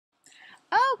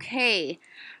Okay,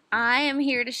 I am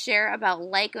here to share about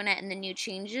Lyconet and the new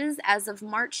changes. As of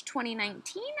March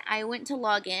 2019, I went to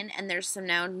log in and there's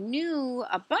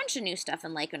a bunch of new stuff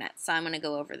in Lyconet, so I'm going to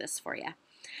go over this for you.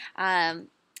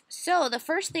 So the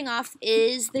first thing off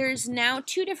is there's now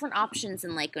two different options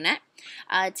in Lyconet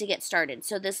to get started.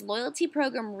 So this loyalty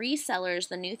program reseller is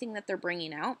the new thing that they're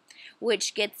bringing out,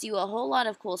 which gets you a whole lot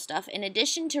of cool stuff. In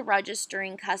addition to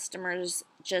registering customers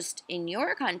just in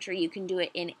your country, you can do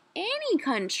it in any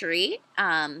country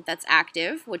that's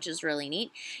active, which is really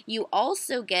neat. You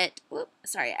also get,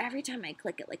 every time I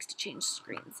click it likes to change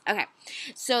screens. Okay,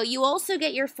 so you also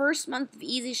get your first month of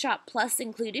Easy Shop Plus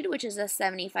included, which is a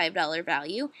 $75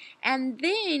 value. And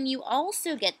then you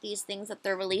also get these things that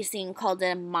they're releasing called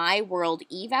a My World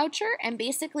e-voucher. And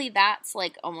basically that's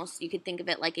like almost, you could think of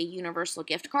it like a universal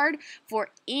gift card for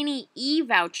any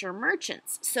e-voucher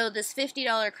merchants. So this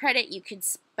 $50 credit you could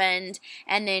spend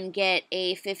and then get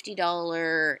a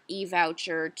 $50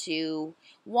 e-voucher to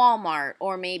Walmart,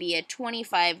 or maybe a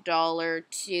 $25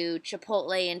 to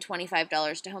Chipotle and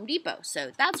 $25 to Home Depot.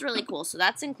 So that's really cool. So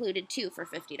that's included too for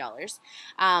 $50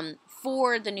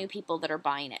 for the new people that are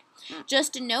buying it.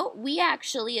 Just a note, we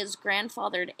actually, as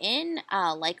grandfathered in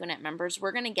Lyconet members,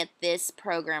 we're going to get this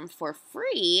program for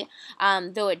free,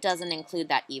 though it doesn't include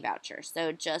that e-voucher.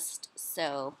 So just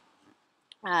so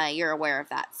you're aware of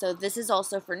that. So this is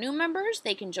also for new members.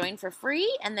 They can join for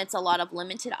free, and that's a lot of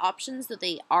limited options that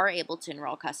they are able to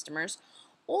enroll customers,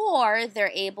 or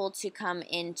they're able to come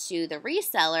into the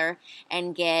reseller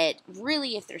and get,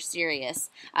 really, if they're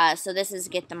serious. So this is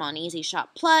get them on Easy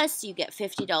Shop Plus. You get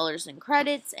 $50 in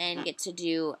credits and get to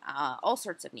do all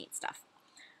sorts of neat stuff.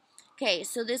 Okay,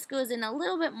 so this goes in a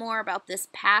little bit more about this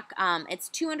pack. It's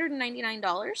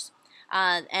 $299,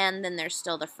 and then there's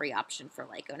still the free option for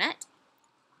Lyconet.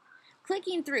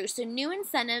 Clicking through, so new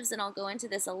incentives, and I'll go into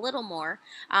this a little more,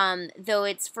 though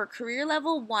it's for career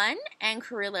level 1 and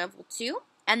career level 2.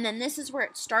 And then this is where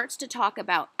it starts to talk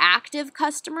about active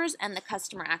customers and the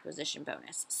customer acquisition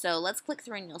bonus. So let's click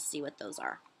through and you'll see what those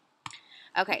are.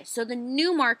 Okay, so the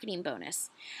new marketing bonus.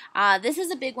 This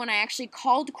is a big one. I actually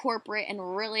called corporate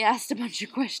and really asked a bunch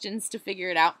of questions to figure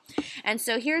it out. And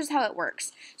so here's how it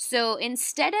works. So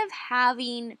instead of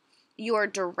having your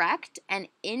direct and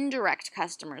indirect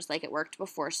customers like it worked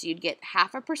before, so you'd get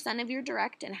 0.5% of your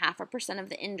direct and 0.5% of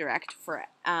the indirect for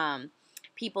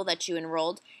people that you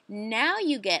enrolled. Now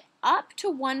you get up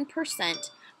to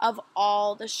 1% of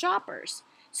all the shoppers.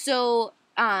 So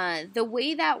the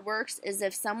way that works is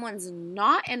if someone's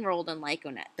not enrolled in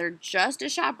Lyconet, they're just a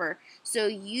shopper, so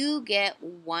you get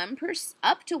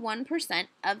up to 1%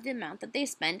 of the amount that they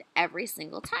spend every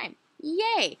single time.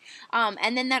 Yay!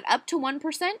 And then that up to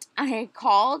 1%, I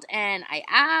called and I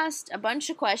asked a bunch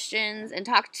of questions and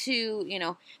talked to,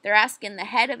 they're asking the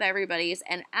head of everybody's,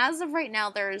 and as of right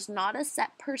now, there is not a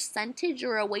set percentage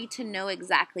or a way to know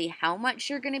exactly how much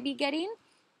you're going to be getting.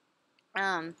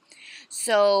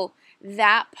 So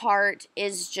that part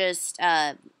is just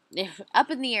up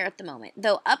in the air at the moment.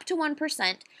 Though up to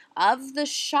 1% of the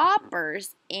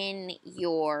shoppers in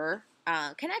your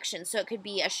connection. So it could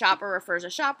be a shopper refers a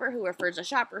shopper who refers a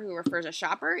shopper who refers a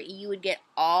shopper. You would get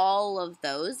all of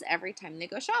those every time they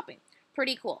go shopping.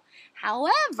 Pretty cool.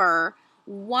 However,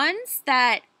 once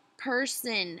that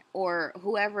person or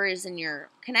whoever is in your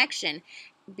connection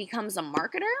becomes a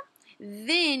marketer,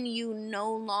 then you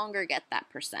no longer get that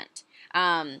percent.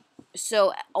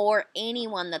 Or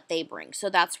anyone that they bring. So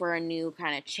that's where a new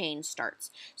kind of chain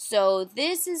starts. So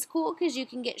this is cool because you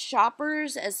can get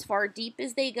shoppers as far deep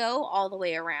as they go all the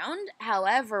way around.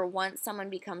 However, once someone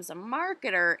becomes a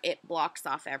marketer, it blocks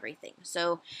off everything.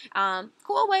 So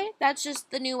cool way. That's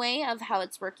just the new way of how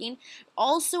it's working.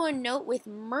 Also a note with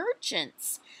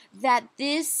merchants that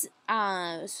this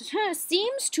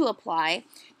seems to apply,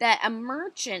 that a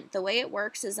merchant, the way it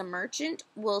works is a merchant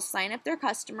will sign up their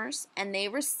customers and they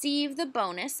receive the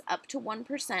bonus up to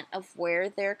 1% of where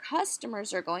their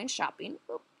customers are going shopping.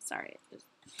 Oops, sorry.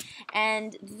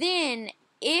 And then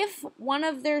if one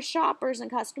of their shoppers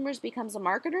and customers becomes a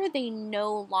marketer, they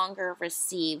no longer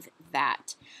receive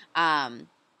that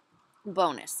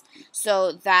bonus.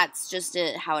 So that's just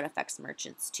how it affects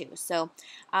merchants too. So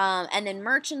and then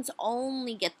merchants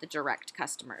only get the direct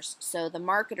customers. So the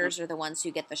marketers are the ones who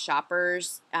get the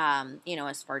shoppers,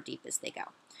 as far deep as they go.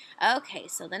 Okay,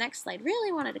 so the next slide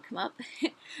really wanted to come up.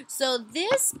 So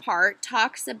this part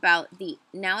talks about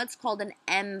now it's called an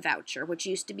M voucher, which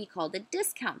used to be called a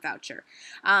discount voucher.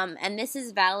 And this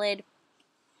is valid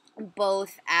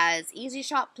both as Easy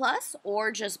Shop Plus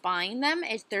or just buying them.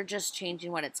 They're just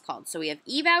changing what it's called. So we have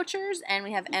e-vouchers and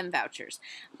we have M vouchers.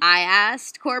 I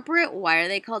asked corporate, why are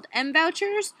they called M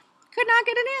vouchers? Could not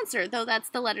get an answer, though that's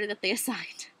the letter that they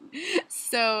assigned.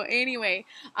 So anyway,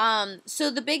 so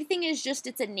the big thing is just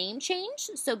it's a name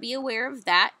change, so be aware of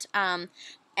that.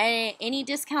 Any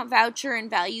discount voucher and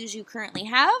values you currently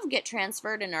have get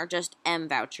transferred and are just M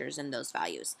vouchers in those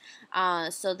values.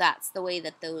 So that's the way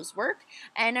that those work.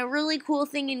 And a really cool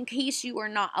thing, in case you are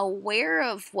not aware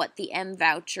of what the M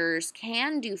vouchers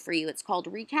can do for you, it's called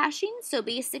recashing. So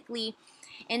basically,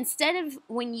 instead of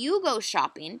when you go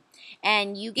shopping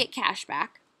and you get cash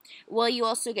back, well, you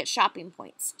also get shopping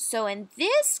points. So in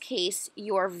this case,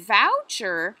 your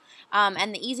voucher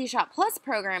and the Easy Shop Plus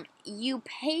program, you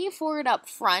pay for it up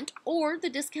front, or the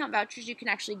discount vouchers you can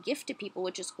actually gift to people,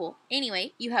 which is cool.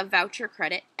 Anyway, you have voucher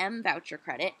credit, M voucher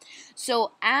credit.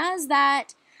 So as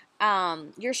that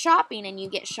you're shopping and you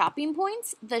get shopping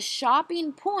points, the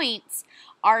shopping points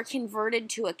are converted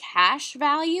to a cash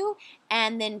value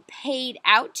and then paid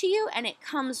out to you, and it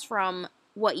comes from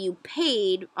what you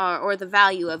paid or the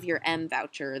value of your M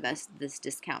voucher, this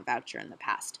discount voucher in the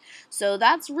past. So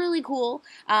that's really cool,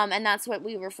 and that's what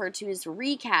we refer to as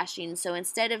recashing. So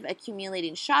instead of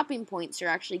accumulating shopping points, you're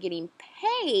actually getting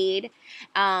paid,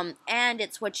 and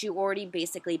it's what you already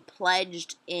basically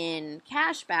pledged in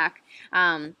cashback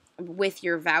with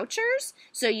your vouchers,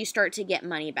 so you start to get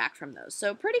money back from those.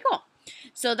 So pretty cool.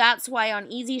 So that's why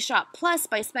on Easy Shop Plus,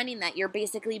 by spending that, you're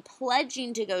basically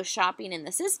pledging to go shopping in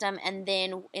the system, and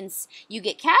then you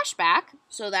get cash back.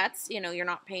 So that's, you're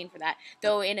not paying for that.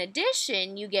 Though in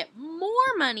addition, you get more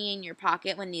money in your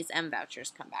pocket when these M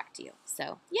vouchers come back to you.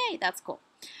 So yay, that's cool.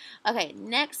 Okay,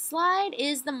 next slide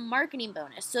is the marketing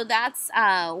bonus. So that's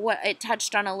what it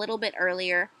touched on a little bit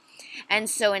earlier. And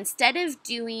so instead of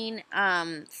doing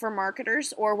for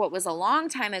marketers, or what was a long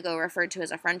time ago referred to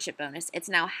as a friendship bonus, it's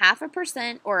now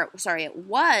 0.5%, it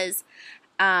was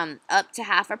up to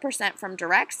 0.5% from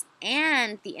directs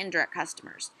and the indirect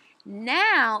customers.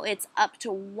 Now it's up to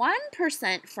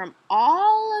 1% from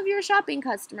all of your shopping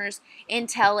customers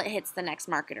until it hits the next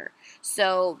marketer.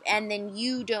 So, and then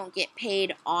you don't get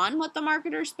paid on what the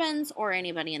marketer spends or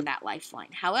anybody in that lifeline.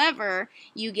 However,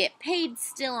 you get paid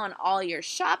still on all your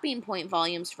shopping point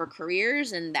volumes for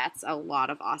careers, and that's a lot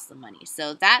of awesome money.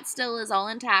 So that still is all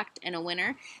intact and a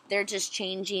winner. They're just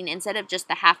changing, instead of just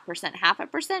the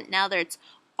 0.5%, now it's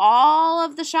all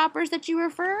of the shoppers that you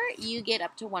refer, you get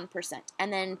up to 1%.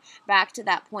 And then back to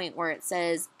that point where it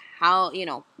says,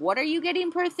 what are you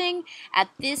getting per thing? At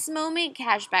this moment,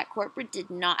 Cashback Corporate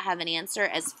did not have an answer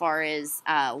as far as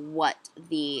what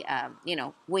the,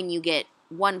 when you get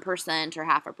 1% or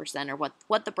 0.5%, or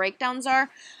what the breakdowns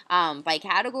are by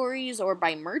categories or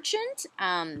by merchant.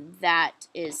 That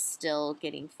is still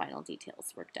getting final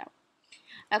details worked out.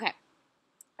 Okay.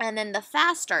 And then the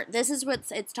fast start, this is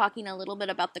it's talking a little bit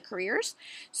about the careers.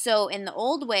 So in the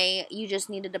old way, you just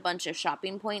needed a bunch of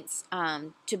shopping points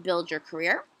to build your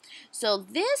career. So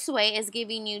this way is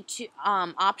giving you two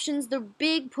options. The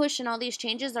big push in all these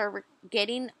changes are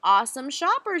getting awesome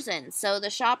shoppers in. So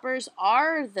the shoppers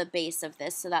are the base of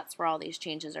this. So that's where all these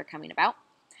changes are coming about.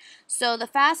 So the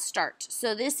fast start.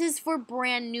 So this is for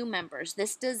brand new members.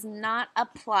 This does not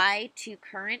apply to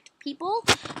current people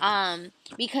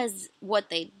because what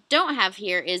they don't have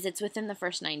here is it's within the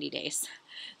first 90 days.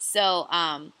 So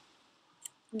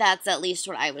that's at least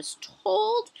what I was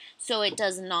told. So it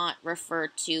does not refer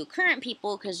to current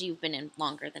people because you've been in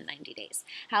longer than 90 days.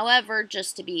 However,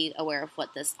 just to be aware of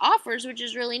what this offers, which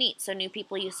is really neat. So new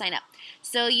people, you sign up.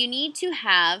 So you need to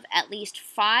have at least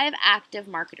 5 active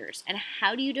marketers. And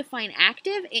how do you define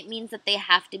active? It means that they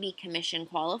have to be commission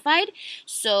qualified.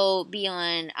 So be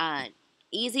on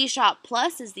Easy Shop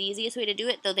Plus is the easiest way to do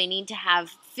it, though they need to have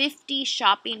 50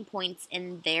 shopping points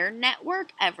in their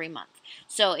network every month.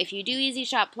 So if you do Easy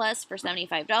Shop Plus for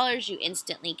 $75, you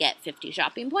instantly get 50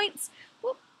 shopping points.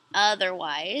 Whoop.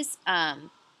 Otherwise,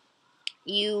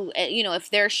 if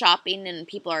they're shopping and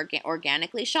people are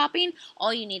organically shopping,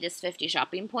 all you need is 50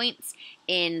 shopping points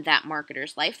in that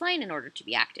marketer's lifeline in order to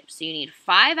be active. So you need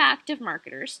 5 active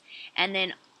marketers, and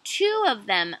then 2 of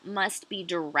them must be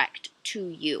direct to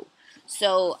you.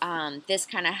 So this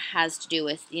kind of has to do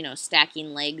with,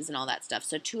 stacking legs and all that stuff.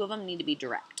 So 2 of them need to be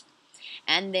direct.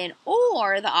 And then,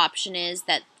 or the option is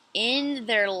that in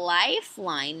their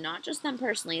lifeline, not just them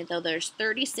personally, though there's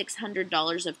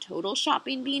 $3,600 of total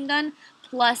shopping being done,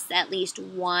 plus at least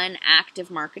 1 active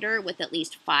marketer with at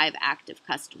least 5 active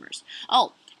customers.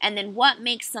 Oh, and then what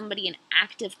makes somebody an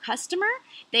active customer?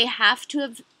 They have to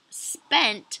have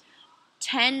spent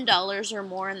 $10 or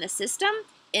more in the system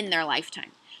in their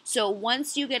lifetime. So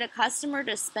once you get a customer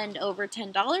to spend over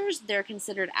 $10, they're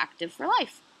considered active for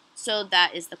life. So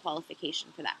that is the qualification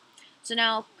for that. So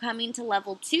now coming to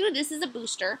level 2, this is a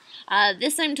booster.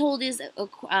 This I'm told is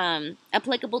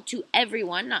applicable to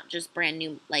everyone, not just brand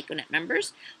new Lyconet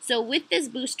members. So with this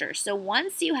booster, so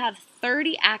once you have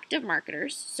 30 active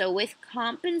marketers, so with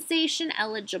compensation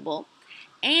eligible,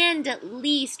 and at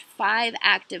least 5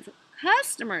 active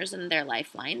customers in their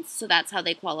lifelines, so that's how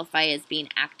they qualify as being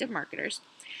active marketers,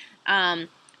 5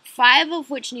 of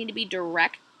which need to be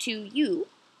direct to you.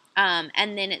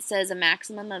 And then it says a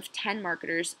maximum of 10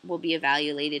 marketers will be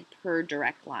evaluated per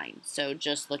direct line. So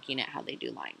just looking at how they do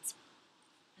lines.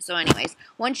 So anyways,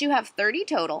 once you have 30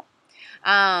 total,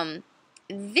 then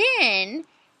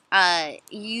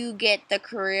you get the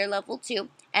career level 2.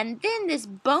 And then this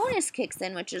bonus kicks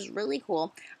in, which is really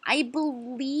cool. I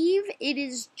believe it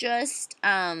is just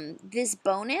this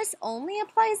bonus only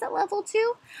applies at level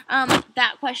 2.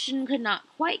 That question could not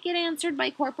quite get answered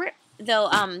by corporate, though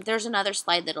there's another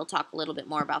slide that'll talk a little bit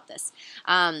more about this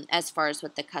as far as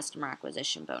what the customer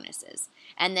acquisition bonus is.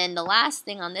 And then the last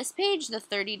thing on this page, the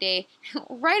 30-day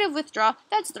right of withdrawal,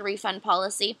 that's the refund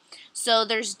policy. So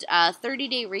there's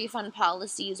 30-day refund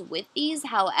policies with these.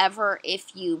 However,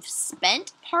 if you've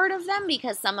spent part of them,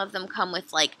 because some of them come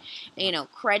with like,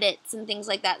 credits and things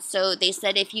like that. So they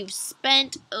said if you've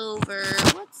spent over,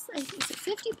 I think it's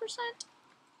 50%?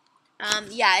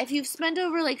 If you've spent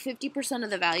over like 50% of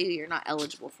the value, you're not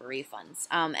eligible for refunds.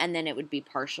 And then it would be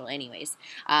partial anyways.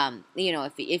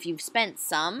 If you've spent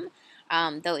some,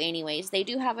 though anyways, they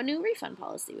do have a new refund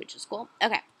policy, which is cool.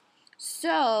 Okay.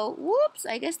 So, whoops,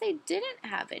 I guess they didn't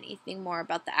have anything more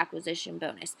about the acquisition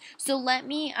bonus. So let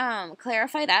me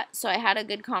clarify that. So I had a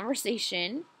good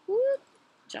conversation. Whoop,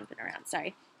 jumping around,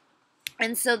 sorry.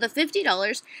 And so the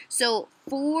 $50, so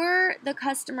for the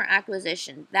customer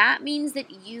acquisition, that means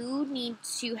that you need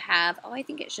to have, I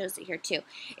think it shows it here too,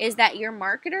 is that your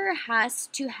marketer has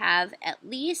to have at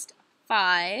least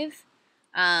 5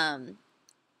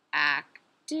 active,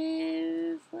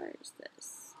 where is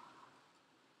this?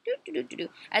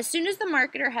 As soon as the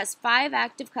marketer has 5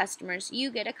 active customers, you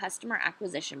get a customer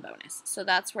acquisition bonus. So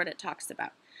that's what it talks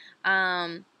about.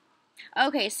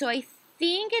 Okay, so I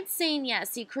think it's saying,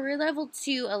 see, career level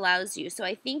 2 allows you. So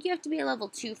I think you have to be a level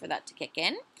 2 for that to kick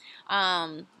in.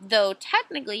 Though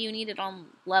technically you need it on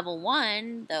level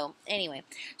 1, though. Anyway,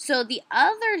 so the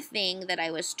other thing that I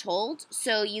was told,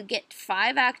 so you get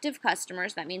 5 active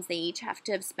customers. That means they each have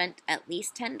to have spent at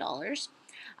least $10.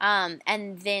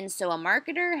 And then, so a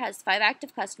marketer has 5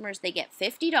 active customers, they get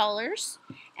 $50,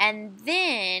 and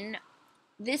then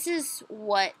this is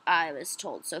what I was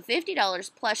told. So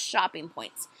 $50 plus shopping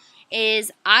points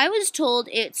is, I was told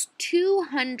it's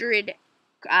 200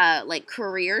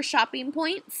 career shopping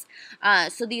points.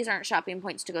 So these aren't shopping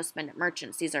points to go spend at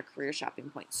merchants. These are career shopping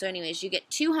points. So anyways, you get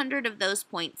 200 of those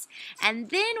points. And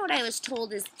then what I was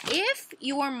told is if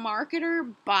your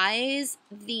marketer buys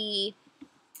the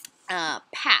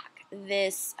pack,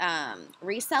 this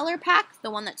reseller pack,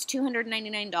 the one that's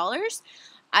 $299,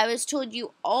 I was told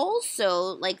you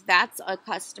also, that's a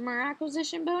customer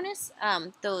acquisition bonus,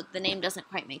 though the name doesn't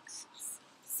quite make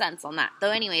sense on that.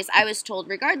 Though anyways, I was told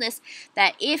regardless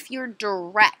that if you're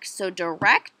direct, so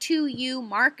direct to you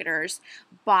marketers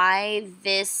buy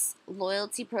this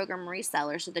loyalty program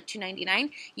reseller, so the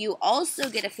 $299, you also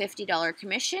get a $50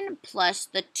 commission plus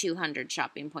the 200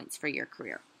 shopping points for your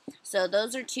career. So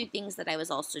those are 2 things that I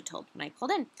was also told when I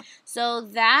called in. So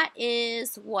that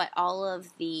is what all of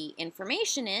the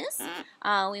information is.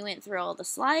 We went through all the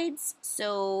slides.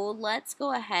 So let's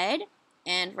go ahead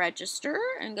and register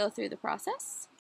and go through the process.